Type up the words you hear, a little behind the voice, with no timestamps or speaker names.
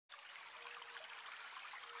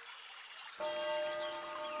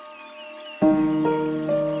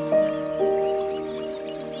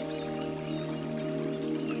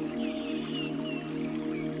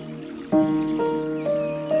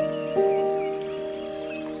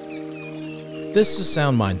This is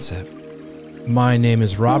Sound Mindset. My name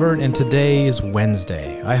is Robert, and today is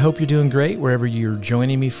Wednesday. I hope you're doing great wherever you're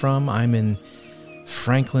joining me from. I'm in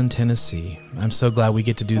Franklin, Tennessee. I'm so glad we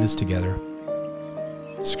get to do this together.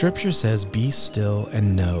 Scripture says, "Be still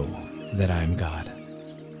and know that I am God."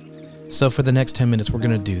 So for the next 10 minutes, we're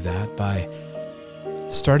going to do that by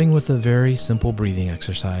starting with a very simple breathing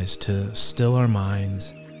exercise to still our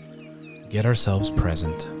minds, get ourselves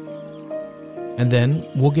present. And then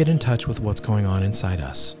we'll get in touch with what's going on inside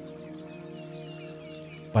us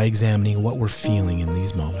by examining what we're feeling in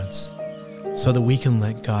these moments so that we can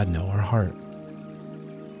let God know our heart.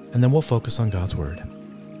 And then we'll focus on God's Word.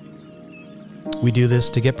 We do this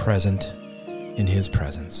to get present in His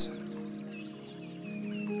presence.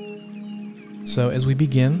 So as we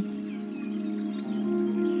begin,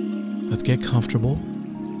 let's get comfortable.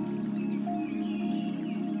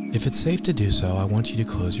 If it's safe to do so, I want you to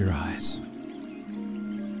close your eyes.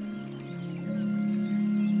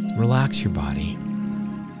 Relax your body.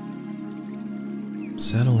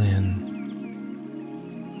 Settle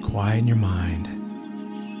in. Quieten your mind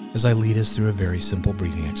as I lead us through a very simple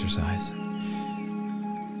breathing exercise.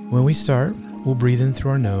 When we start, we'll breathe in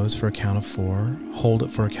through our nose for a count of 4, hold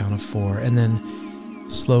it for a count of 4, and then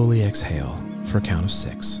slowly exhale for a count of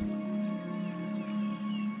 6.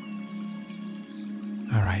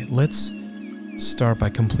 All right, let's start by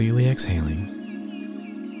completely exhaling.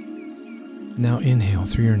 Now inhale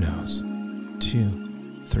through your nose. 2,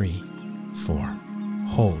 3, 4.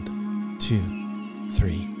 Hold. 2,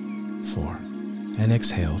 3, 4. And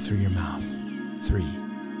exhale through your mouth. 3,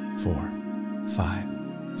 4, 5,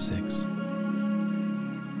 6.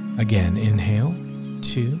 Again, inhale.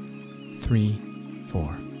 2, 3,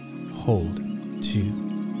 4. Hold. 2,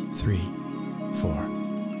 3, 4.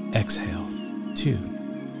 Exhale. 2,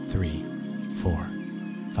 3, 4,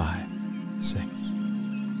 5, 6.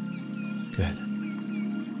 Good.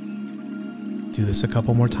 Do this a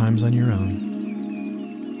couple more times on your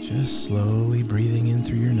own. Just slowly breathing in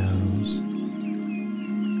through your nose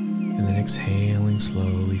and then exhaling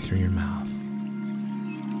slowly through your mouth.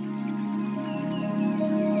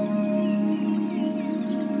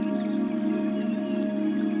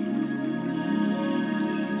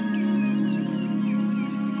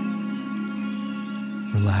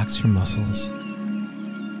 Relax your muscles.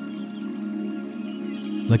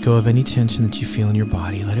 Let go of any tension that you feel in your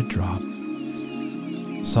body. Let it drop.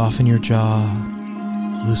 Soften your jaw.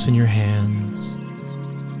 Loosen your hands.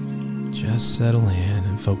 Just settle in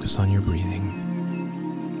and focus on your breathing.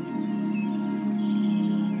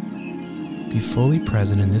 Be fully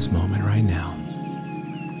present in this moment right now.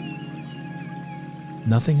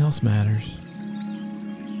 Nothing else matters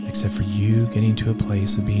except for you getting to a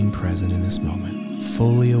place of being present in this moment,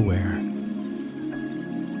 fully aware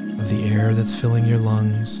of the air that's filling your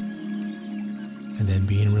lungs and then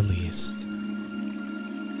being released.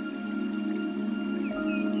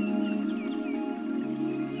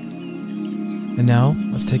 And now,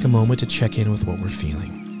 let's take a moment to check in with what we're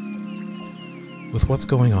feeling, with what's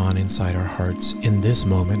going on inside our hearts in this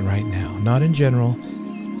moment right now. Not in general,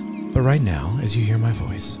 but right now, as you hear my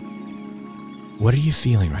voice. What are you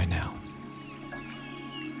feeling right now?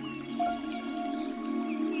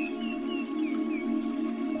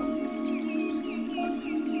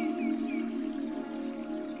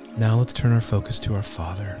 Now let's turn our focus to our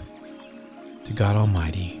Father, to God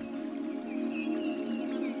Almighty,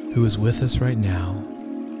 who is with us right now.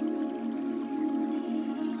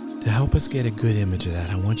 To help us get a good image of that,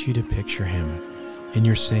 I want you to picture Him in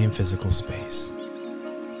your same physical space,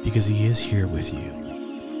 because He is here with you.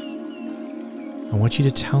 I want you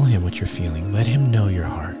to tell Him what you're feeling. Let Him know your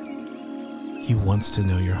heart. He wants to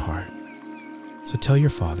know your heart. So tell your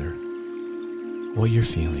Father what you're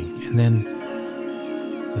feeling, and then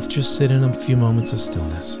let's just sit in a few moments of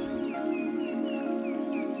stillness,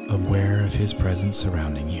 aware of His presence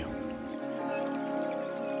surrounding you.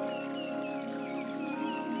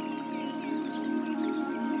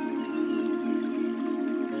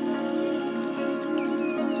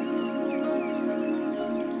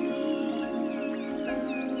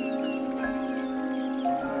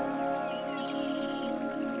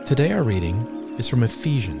 Today our reading is from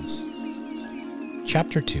Ephesians,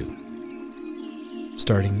 chapter 2,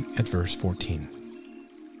 starting at verse 14.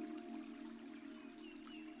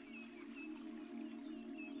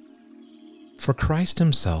 For Christ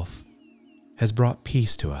Himself has brought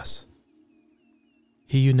peace to us.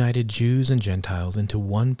 He united Jews and Gentiles into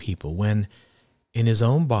one people when, in his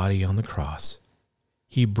own body on the cross,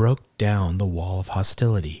 he broke down the wall of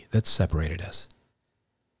hostility that separated us.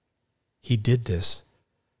 He did this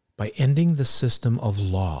by ending the system of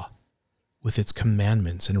law with its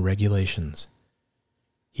commandments and regulations.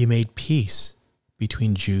 He made peace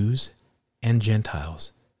between Jews and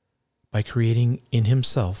Gentiles by creating in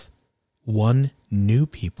himself one new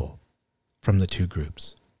people from the two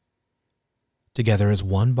groups. Together as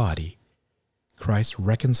one body, Christ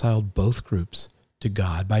reconciled both groups to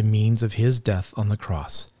God by means of his death on the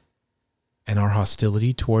cross, and our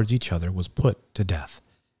hostility towards each other was put to death.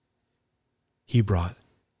 He brought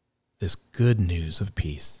this good news of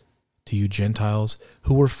peace to you Gentiles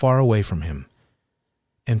who were far away from him,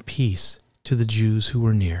 and peace to the Jews who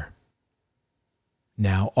were near.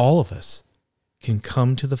 Now all of us can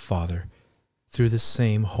come to the Father through the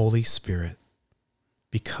same Holy Spirit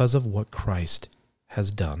because of what Christ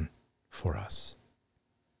has done for us.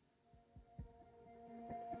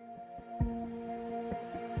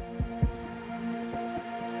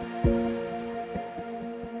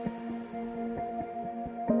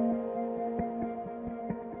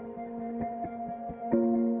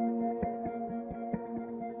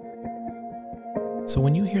 So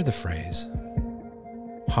when you hear the phrase,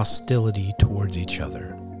 hostility towards each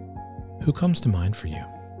other, who comes to mind for you?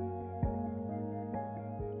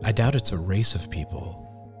 I doubt it's a race of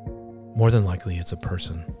people. More than likely it's a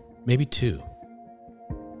person, maybe two.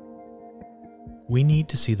 We need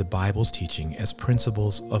to see the Bible's teaching as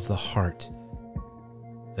principles of the heart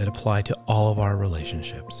that apply to all of our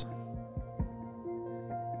relationships.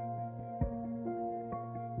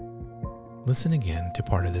 Listen again to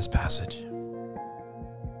part of this passage.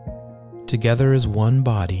 Together as one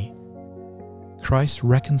body, Christ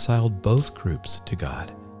reconciled both groups to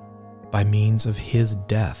God by means of his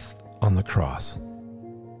death on the cross,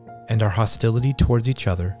 and our hostility towards each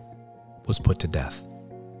other was put to death.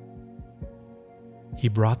 He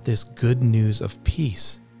brought this good news of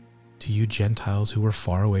peace to you Gentiles who were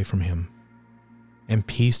far away from him, and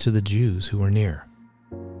peace to the Jews who were near.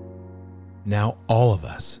 Now all of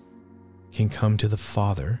us can come to the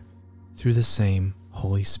Father through the same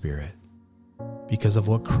Holy Spirit because of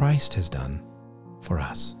what Christ has done for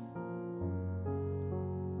us.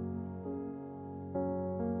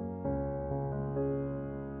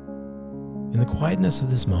 In the quietness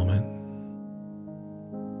of this moment,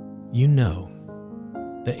 you know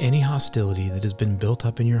that any hostility that has been built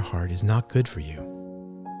up in your heart is not good for you.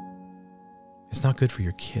 It's not good for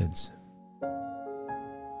your kids.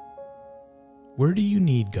 Where do you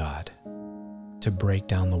need God to break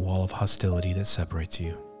down the wall of hostility that separates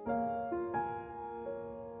you?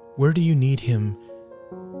 Where do you need him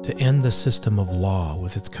to end the system of law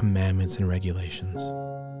with its commandments and regulations?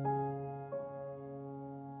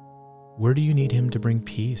 Where do you need him to bring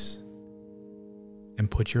peace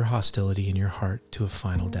and put your hostility in your heart to a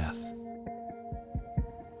final death?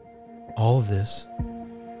 All of this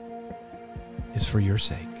is for your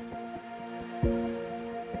sake.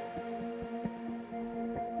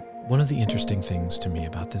 One of the interesting things to me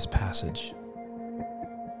about this passage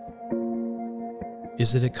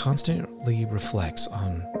is that it constantly reflects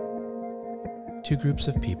on two groups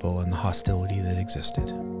of people and the hostility that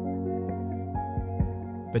existed.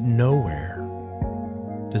 But nowhere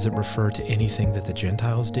does it refer to anything that the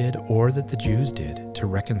Gentiles did or that the Jews did to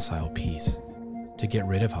reconcile peace, to get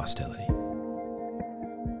rid of hostility.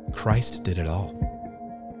 Christ did it all.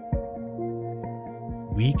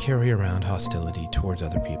 We carry around hostility towards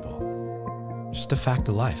other people. Just a fact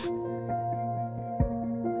of life.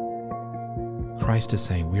 Christ is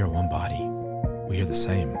saying we are one body. We are the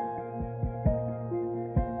same.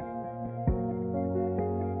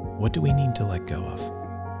 What do we need to let go of?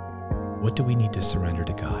 What do we need to surrender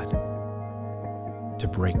to God to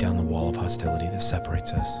break down the wall of hostility that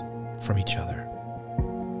separates us from each other?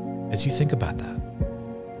 As you think about that,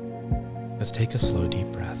 let's take a slow, deep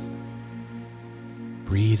breath.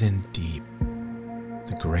 Breathe in deep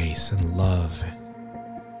the grace and love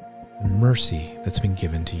and mercy that's been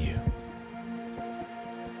given to you.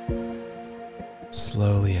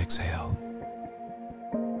 Slowly exhale.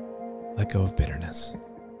 Let go of bitterness.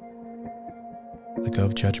 Let go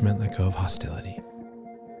of judgment, let go of hostility.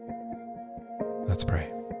 Let's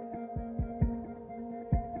pray.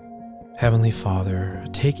 Heavenly Father,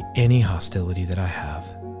 take any hostility that I have,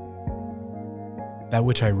 that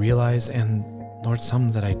which I realize, and Lord,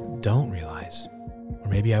 some that I don't realize, or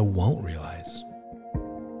maybe I won't realize.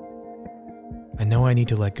 I know I need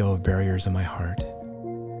to let go of barriers in my heart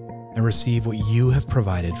and receive what you have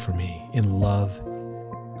provided for me in love,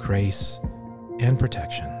 grace, and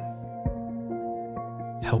protection.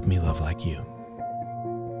 help me love like you.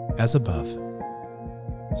 As above,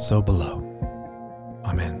 so below.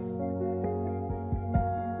 Amen.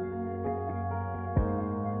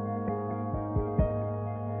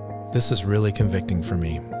 This is really convicting for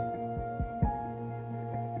me.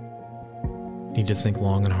 I need to think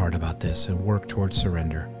long and hard about this and work towards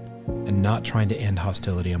surrender and not trying to end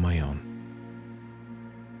hostility on my own.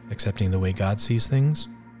 Accepting the way God sees things,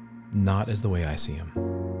 not as the way I see them.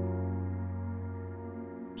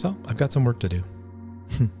 So I've got some work to do.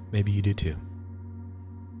 Maybe you do too.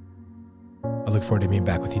 I look forward to being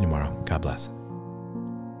back with you tomorrow. God bless.